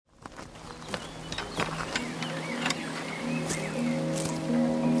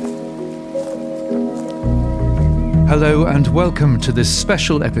Hello and welcome to this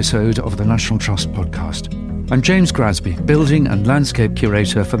special episode of the National Trust podcast. I'm James Grasby, Building and Landscape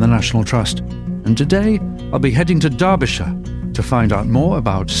Curator for the National Trust, and today I'll be heading to Derbyshire to find out more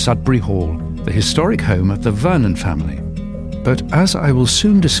about Sudbury Hall, the historic home of the Vernon family. But as I will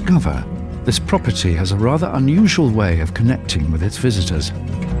soon discover, this property has a rather unusual way of connecting with its visitors.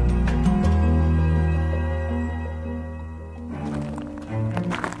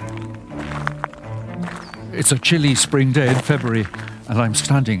 It's a chilly spring day in February, and I'm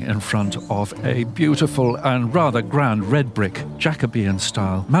standing in front of a beautiful and rather grand red brick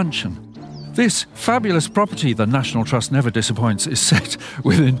Jacobean-style mansion. This fabulous property, the National Trust never disappoints, is set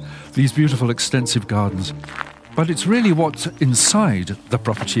within these beautiful extensive gardens. But it's really what's inside the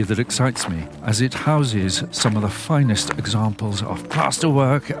property that excites me, as it houses some of the finest examples of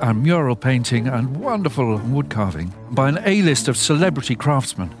plasterwork and mural painting and wonderful wood carving by an A-list of celebrity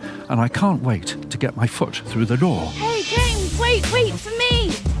craftsmen, and I can't wait to get my foot through the door. Hey, James, wait for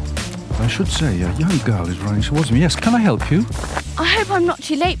me! I should say, a young girl is running towards me. Yes, can I help you? I hope I'm not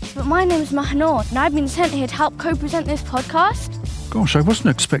too late, but my name's Mahanor, and I've been sent here to help co-present this podcast. Gosh, I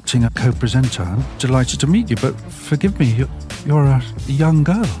wasn't expecting a co-presenter. I'm delighted to meet you, but forgive me, you're a young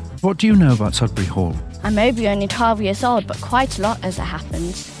girl. What do you know about Sudbury Hall? I may be only 12 years old, but quite a lot as it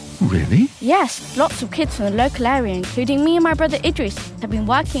happens. Really? Yes, lots of kids from the local area, including me and my brother Idris, have been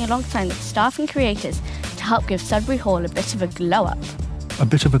working alongside the staff and creators to help give Sudbury Hall a bit of a glow-up. A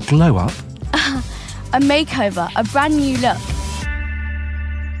bit of a glow-up? A makeover, a brand new look.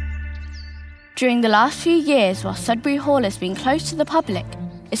 During the last few years, while Sudbury Hall has been closed to the public,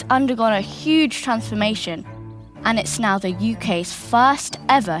 it's undergone a huge transformation, and it's now the UK's first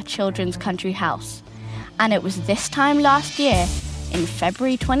ever children's country house. And it was this time last year, in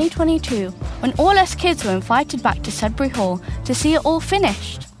February 2022, when all us kids were invited back to Sudbury Hall to see it all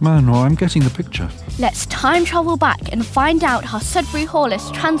finished. Mahanor, I'm getting the picture. Let's time travel back and find out how Sudbury Hall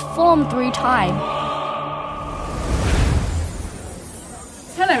has transformed through time.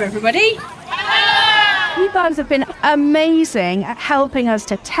 Hello, everybody. You guys have been amazing at helping us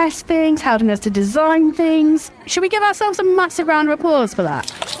to test things, helping us to design things. Should we give ourselves a massive round of applause for that?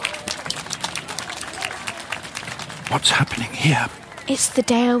 What's happening here? It's the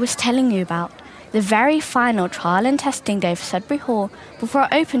day I was telling you about, the very final trial and testing day for Sudbury Hall before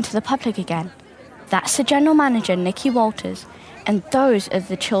it opened to the public again. That's the General Manager, Nikki Walters, and those are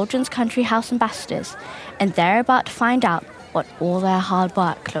the Children's Country House ambassadors, and they're about to find out what all their hard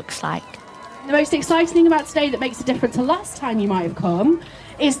work looks like. The most exciting thing about today that makes a difference to last time you might have come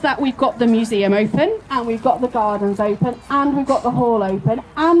is that we've got the museum open, and we've got the gardens open, and we've got the hall open,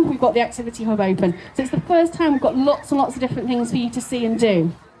 and we've got the activity hub open. So it's the first time we've got lots and lots of different things for you to see and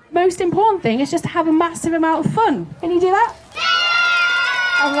do. Most important thing is just to have a massive amount of fun. Can you do that?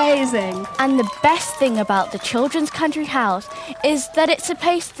 Amazing. And the best thing about the Children's Country House is that it's a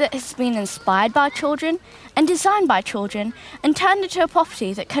place that has been inspired by children and designed by children and turned into a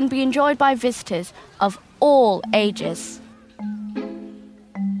property that can be enjoyed by visitors of all ages.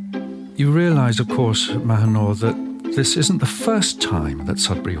 You realise, of course, Mahanor, that this isn't the first time that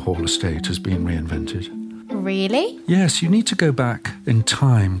Sudbury Hall estate has been reinvented. Really? Yes, you need to go back in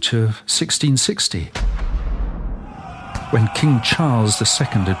time to 1660, when King Charles II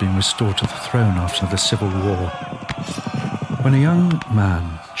had been restored to the throne after the Civil War. When a young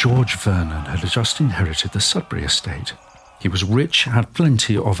man, George Vernon, had just inherited the Sudbury estate. He was rich, had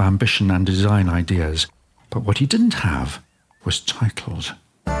plenty of ambition and design ideas, but what he didn't have was titles.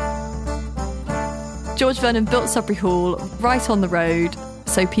 George Vernon built Sudbury Hall right on the road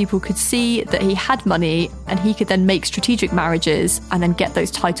so people could see that he had money and he could then make strategic marriages and then get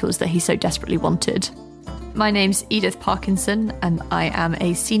those titles that he so desperately wanted. My name's Edith Parkinson, and I am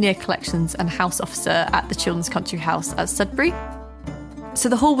a Senior Collections and House Officer at the Children's Country House at Sudbury. So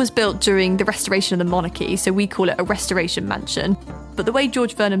the hall was built during the restoration of the monarchy, so we call it a restoration mansion. But the way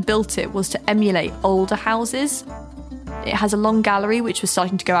George Vernon built it was to emulate older houses. It has a long gallery, which was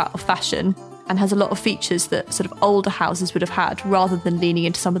starting to go out of fashion, and has a lot of features that sort of older houses would have had, rather than leaning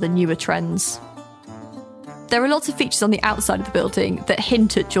into some of the newer trends. There are lots of features on the outside of the building that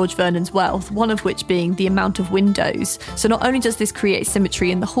hint at George Vernon's wealth, one of which being the amount of windows. So not only does this create symmetry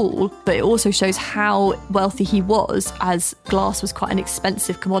in the hall, but it also shows how wealthy he was, as glass was quite an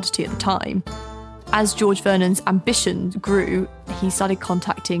expensive commodity at the time. As George Vernon's ambition grew, he started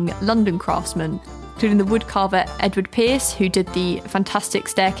contacting London craftsmen, including the woodcarver Edward Pearce, who did the fantastic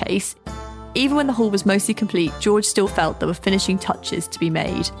staircase. Even when the hall was mostly complete, George still felt there were finishing touches to be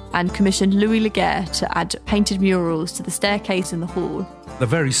made and commissioned Louis Laguerre to add painted murals to the staircase in the hall. the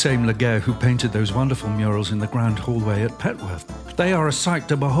very same Laguerre who painted those wonderful murals in the grand hallway at Petworth. They are a sight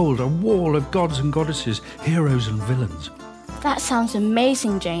to behold, a wall of gods and goddesses, heroes and villains. That sounds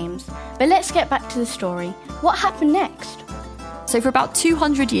amazing, James. But let's get back to the story. What happened next? So for about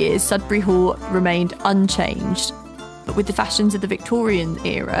 200 years, Sudbury Hall remained unchanged. But with the fashions of the Victorian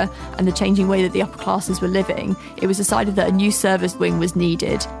era and the changing way that the upper classes were living, it was decided that a new service wing was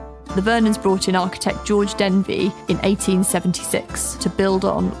needed. The Vernons brought in architect George Denby in 1876 to build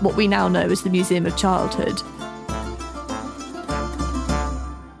on what we now know as the Museum of Childhood.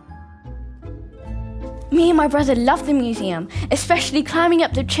 Me and my brother love the museum, especially climbing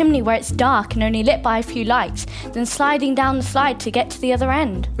up the chimney where it's dark and only lit by a few lights, then sliding down the slide to get to the other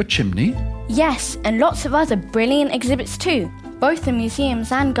end. A chimney? Yes, and lots of other brilliant exhibits too. Both the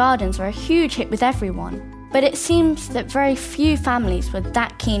museums and gardens were a huge hit with everyone. But it seems that very few families were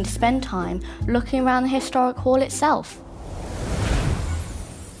that keen to spend time looking around the historic hall itself.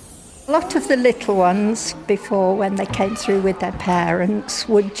 A lot of the little ones, before when they came through with their parents,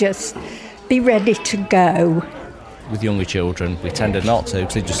 would just be ready to go. With younger children, we tended not to,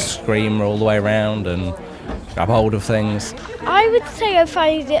 because they just scream all the way around and grab hold of things. I would say I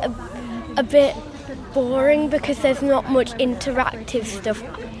find it a bit boring because there's not much interactive stuff.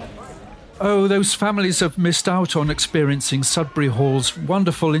 Oh, those families have missed out on experiencing Sudbury Hall's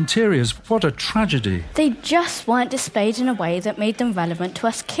wonderful interiors. What a tragedy. They just weren't displayed in a way that made them relevant to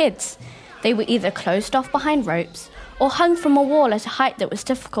us kids. They were either closed off behind ropes or hung from a wall at a height that was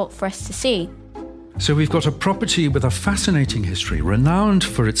difficult for us to see. So we've got a property with a fascinating history, renowned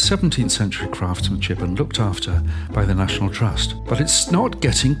for its 17th century craftsmanship and looked after by the National Trust. But it's not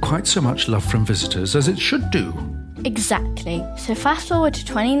getting quite so much love from visitors as it should do. Exactly. So fast forward to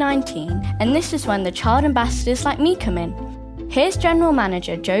 2019, and this is when the child ambassadors like me come in. Here's General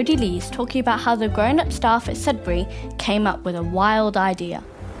Manager Jodie Lees talking about how the grown-up staff at Sudbury came up with a wild idea.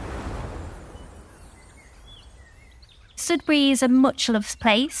 Sudbury is a much-loved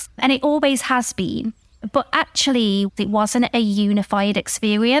place, and it always has been. But actually, it wasn't a unified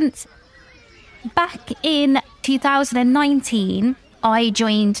experience. Back in 2019, I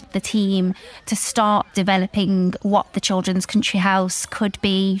joined the team to start developing what the Children's Country House could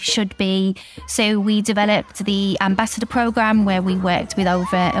be, should be. So we developed the Ambassador Programme, where we worked with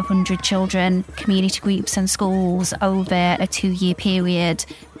over 100 children, community groups and schools over a 2-year period.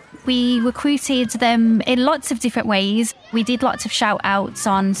 We recruited them in lots of different ways. We did lots of shout outs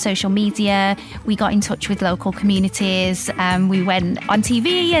on social media. We got in touch with local communities. We went on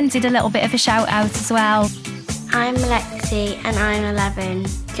TV and did a little bit of a shout out as well. I'm Lexi and I'm 11.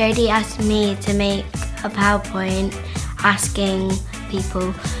 Jodie asked me to make a PowerPoint asking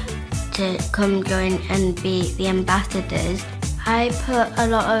people to come join and be the ambassadors. I put a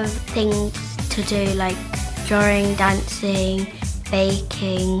lot of things to do like drawing, dancing,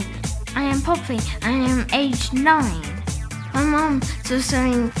 baking. I am Poppy and I am aged 9. My mum saw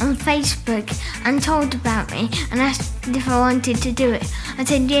something on Facebook and told about me and asked if I wanted to do it. I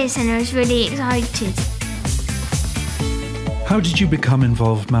said yes and I was really excited. How did you become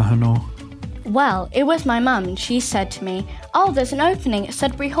involved, Mahano? Well, it was my mum, and she said to me, "Oh, there's an opening at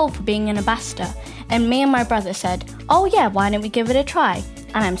Sudbury Hall for being an ambassador." And me and my brother said, "Oh yeah, why don't we give it a try?"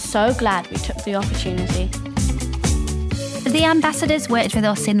 And I'm so glad we took the opportunity. The ambassadors worked with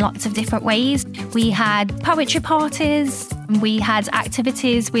us in lots of different ways. We had poetry parties, we had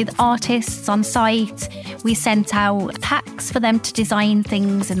activities with artists on site, we sent out packs for them to design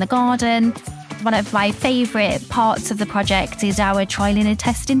things in the garden. One of my favourite parts of the project is our trialling and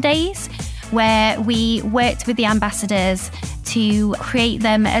testing days, where we worked with the ambassadors to create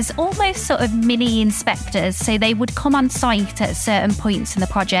them as almost sort of mini inspectors. So they would come on site at certain points in the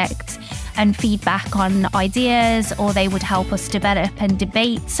project and feedback on ideas, or they would help us develop and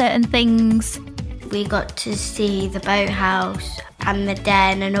debate certain things. We got to see the boathouse and the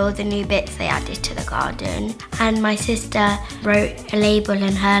den and all the new bits they added to the garden. And my sister wrote a label,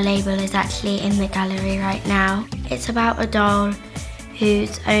 and her label is actually in the gallery right now. It's about a doll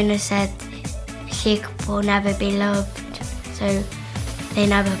whose owner said she will never be loved, so they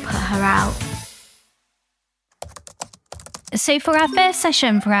never put her out. So for our first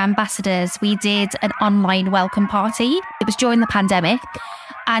session for our ambassadors, we did an online welcome party. It was during the pandemic.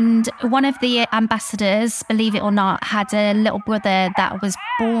 And one of the ambassadors, believe it or not, had a little brother that was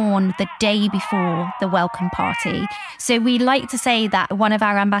born the day before the welcome party. So we like to say that one of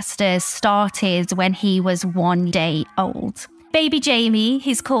our ambassadors started when he was 1 day old. Baby Jamie,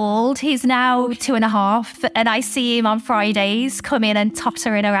 he's called. He's now 2.5, and I see him on Fridays coming and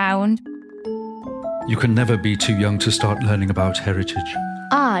tottering around. You can never be too young to start learning about heritage.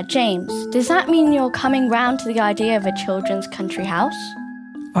 Ah, James, does that mean you're coming round to the idea of a children's country house?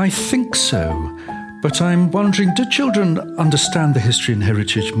 I think so. But I'm wondering, do children understand the history and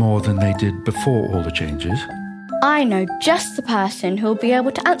heritage more than they did before all the changes? I know just the person who'll be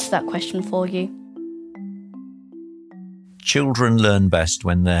able to answer that question for you. Children learn best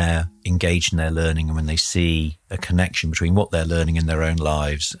when they're engaged in their learning and when they see a connection between what they're learning in their own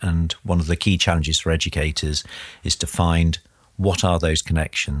lives. And one of the key challenges for educators is to find what are those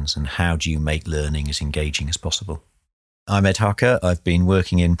connections and how do you make learning as engaging as possible. I'm Ed Harker. I've been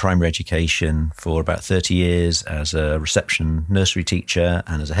working in primary education for about 30 years as a reception nursery teacher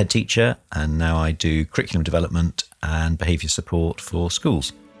and as a head teacher, and now I do curriculum development and behaviour support for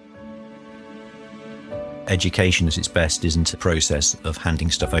schools. Education at its best isn't a process of handing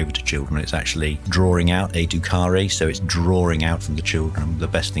stuff over to children, it's actually drawing out edukare, so it's drawing out from the children. The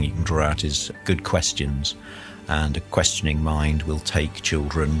best thing you can draw out is good questions, and a questioning mind will take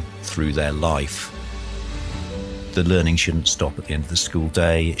children through their life. The learning shouldn't stop at the end of the school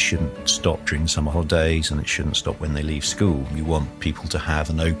day, it shouldn't stop during summer holidays, and it shouldn't stop when they leave school. You want people to have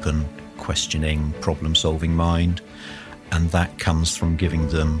an open, questioning, problem-solving mind, and that comes from giving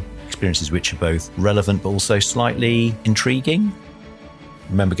them experiences which are both relevant but also slightly intriguing. I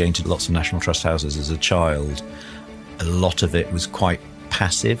remember going to lots of National Trust houses as a child. A lot of it was quite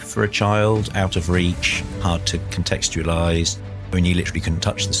passive for a child, out of reach, hard to contextualise. I mean, you literally couldn't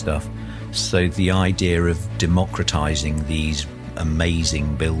touch the stuff. So the idea of democratising these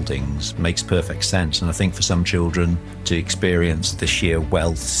amazing buildings makes perfect sense. And I think for some children to experience the sheer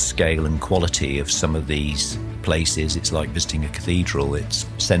wealth, scale and quality of some of these places, it's like visiting a cathedral. It's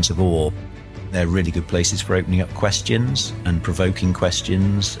a sense of awe. They're really good places for opening up questions and provoking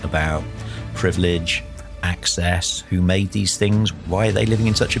questions about privilege, access, who made these things, why are they living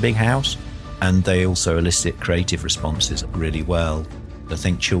in such a big house? And they also elicit creative responses really well. I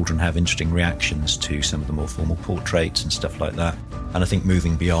think children have interesting reactions to some of the more formal portraits and stuff like that. And I think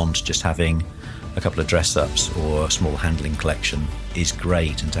moving beyond just having a couple of dress-ups or a small handling collection is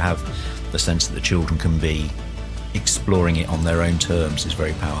great, and to have the sense that the children can be exploring it on their own terms is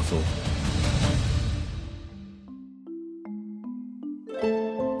very powerful.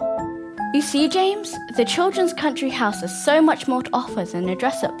 You see, James, the Children's Country House has so much more to offer than a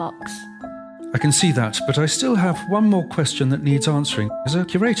dress-up box. I can see that, but I still have one more question that needs answering. As a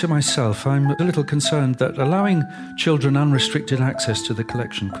curator myself, I'm a little concerned that allowing children unrestricted access to the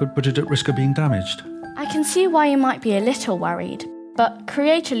collection could put it at risk of being damaged. I can see why you might be a little worried, but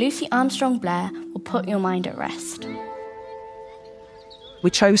creator Lucy Armstrong Blair will put your mind at rest. We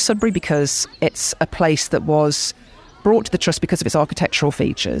chose Sudbury because it's a place that was brought to the Trust because of its architectural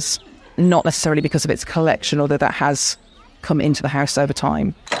features, not necessarily because of its collection, although that has come into the house over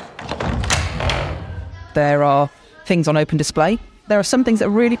time. There are things on open display. There are some things that are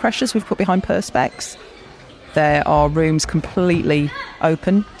really precious we've put behind perspex. There are rooms completely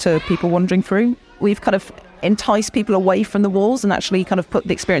open to people wandering through. We've kind of enticed people away from the walls and actually kind of put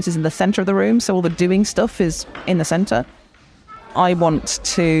the experiences in the centre of the room, so all the doing stuff is in the centre. I want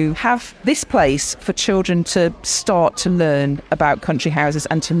to have this place for children to start to learn about country houses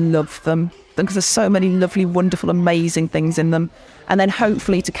and to love them, because there's so many lovely, wonderful, amazing things in them, and then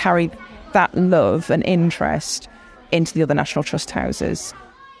hopefully to carry that love and interest into the other National Trust houses.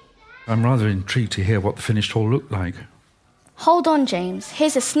 I'm rather intrigued to hear what the finished hall looked like. Hold on, James.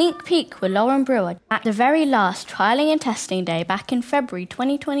 Here's a sneak peek with Lauren Brewer at the very last trialling and testing day back in February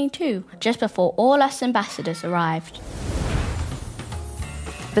 2022, just before all us ambassadors arrived.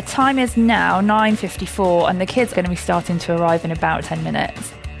 The time is now 9:54 and the kids are going to be starting to arrive in about 10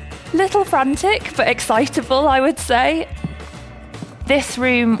 minutes. Little frantic, but excitable, I would say. This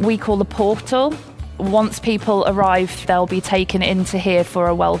room we call the portal. Once people arrive, they'll be taken into here for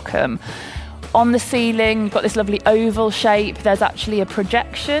a welcome. On the ceiling, you've got this lovely oval shape. There's actually a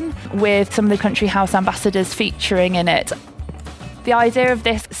projection with some of the Country House ambassadors featuring in it. The idea of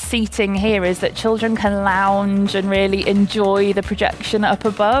this seating here is that children can lounge and really enjoy the projection up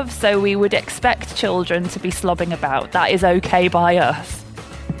above, so we would expect children to be slobbing about. That is okay by us.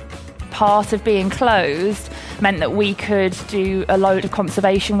 Part of being closed meant that we could do a load of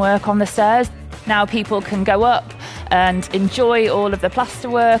conservation work on the stairs. Now people can go up and enjoy all of the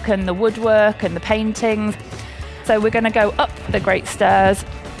plasterwork and the woodwork and the paintings. So we're going to go up the Great Stairs.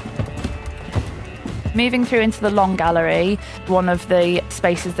 Moving through into the long gallery, one of the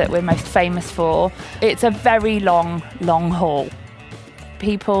spaces that we're most famous for. It's a very long hall.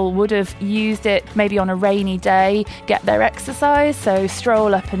 People would have used it maybe on a rainy day, get their exercise, so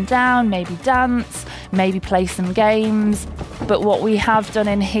stroll up and down, maybe dance, maybe play some games. But what we have done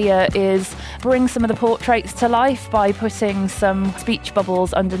in here is bring some of the portraits to life by putting some speech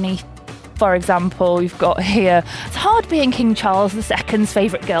bubbles underneath. For example, you've got here, it's hard being King Charles II's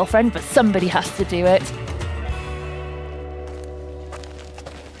favourite girlfriend, but somebody has to do it.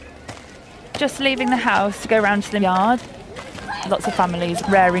 Just leaving the house to go round to the yard. Lots of families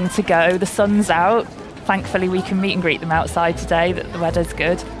raring to go. The sun's out. Thankfully, we can meet and greet them outside today, that the weather's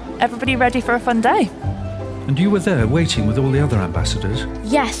good. Everybody ready for a fun day. And you were there waiting with all the other ambassadors?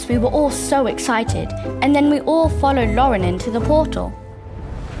 Yes, we were all so excited. And then we all followed Lauren into the portal.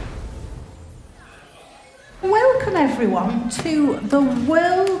 Welcome everyone to the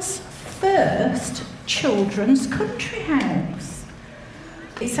world's first children's country house.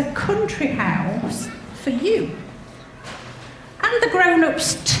 It's a country house for you. And the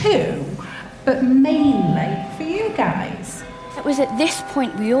grown-ups too, but mainly for you guys. It was at this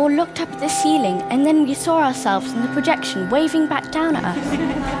point we all looked up at the ceiling and then we saw ourselves in the projection waving back down at us.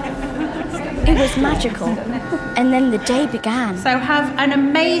 It was magical. And then the day began. So have an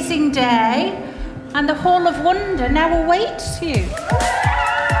amazing day, and the Hall of Wonder now awaits you.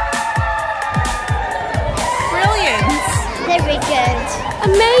 Brilliant. Very good.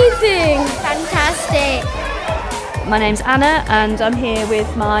 Amazing. Fantastic. My name's Anna and I'm here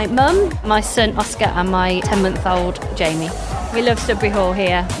with my mum, my son Oscar and my 10-month-old Jamie. We love Sudbury Hall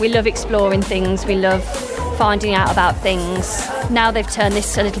here. We love exploring things. We love finding out about things. Now they've turned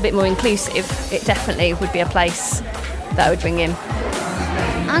this a little bit more inclusive, it definitely would be a place that I would bring in.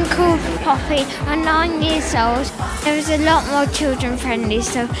 I'm called Poppy. I'm 9 years old. There is a lot more children-friendly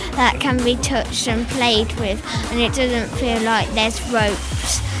stuff that can be touched and played with, and it doesn't feel like there's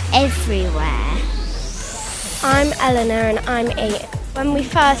ropes everywhere. I'm Eleanor and I'm 8. When we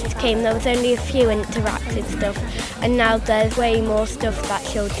first came, there was only a few interactive stuff, and now there's way more stuff that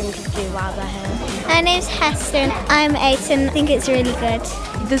children can do while they're here. My name's Hester and I'm 8 and I think it's really good.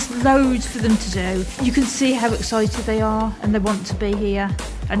 There's loads for them to do. You can see how excited they are and they want to be here,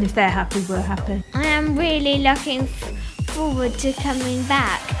 and if they're happy, we're happy. I am really looking forward to coming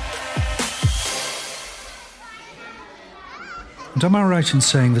back. And am I right in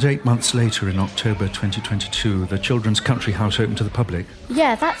saying that 8 months later, in October 2022, the Children's Country House opened to the public?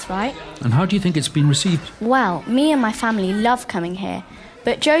 Yeah, that's right. And how do you think it's been received? Well, me and my family love coming here,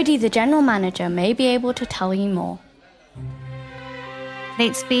 but Jodie, the general manager, may be able to tell you more.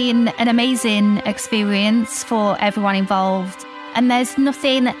 It's been an amazing experience for everyone involved, and there's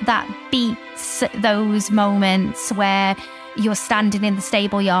nothing that beats those moments where you're standing in the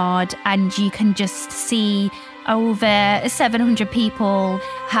stable yard and you can just see over 700 people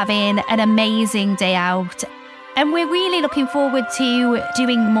having an amazing day out. And we're really looking forward to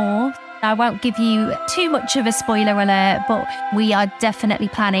doing more. I won't give you too much of a spoiler alert, but we are definitely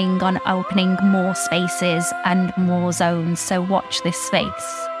planning on opening more spaces and more zones, so watch this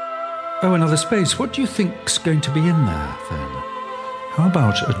space. Oh, another space. What do you think's going to be in there, then? How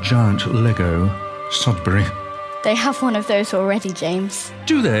about a giant Lego Sudbury? They have one of those already, James.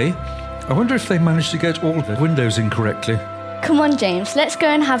 Do they? I wonder if they managed to get all the windows in correctly. Come on, James, let's go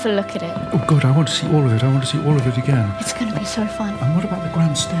and have a look at it. Oh, God, I want to see all of it. I want to see all of it again. It's going to be so fun. And what about the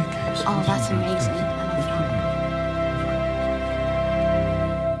grand staircase? Oh, that's amazing.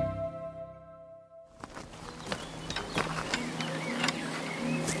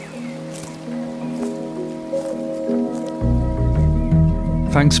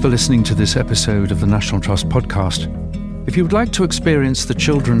 Thanks for listening to this episode of the National Trust podcast. If you would like to experience the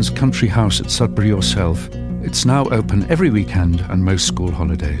Children's Country House at Sudbury yourself, it's now open every weekend and most school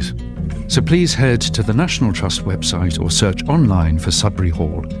holidays. So please head to the National Trust website or search online for Sudbury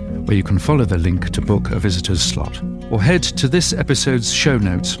Hall, where you can follow the link to book a visitor's slot. Or head to this episode's show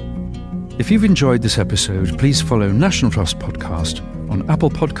notes. If you've enjoyed this episode, please follow National Trust Podcast on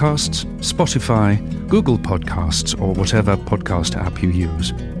Apple Podcasts, Spotify, Google Podcasts, or whatever podcast app you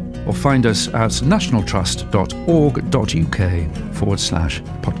use. Or find us at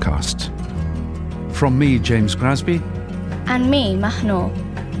nationaltrust.org.uk/podcasts. From me, James Grasby. And me, Mahnor.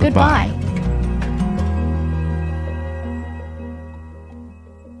 Goodbye.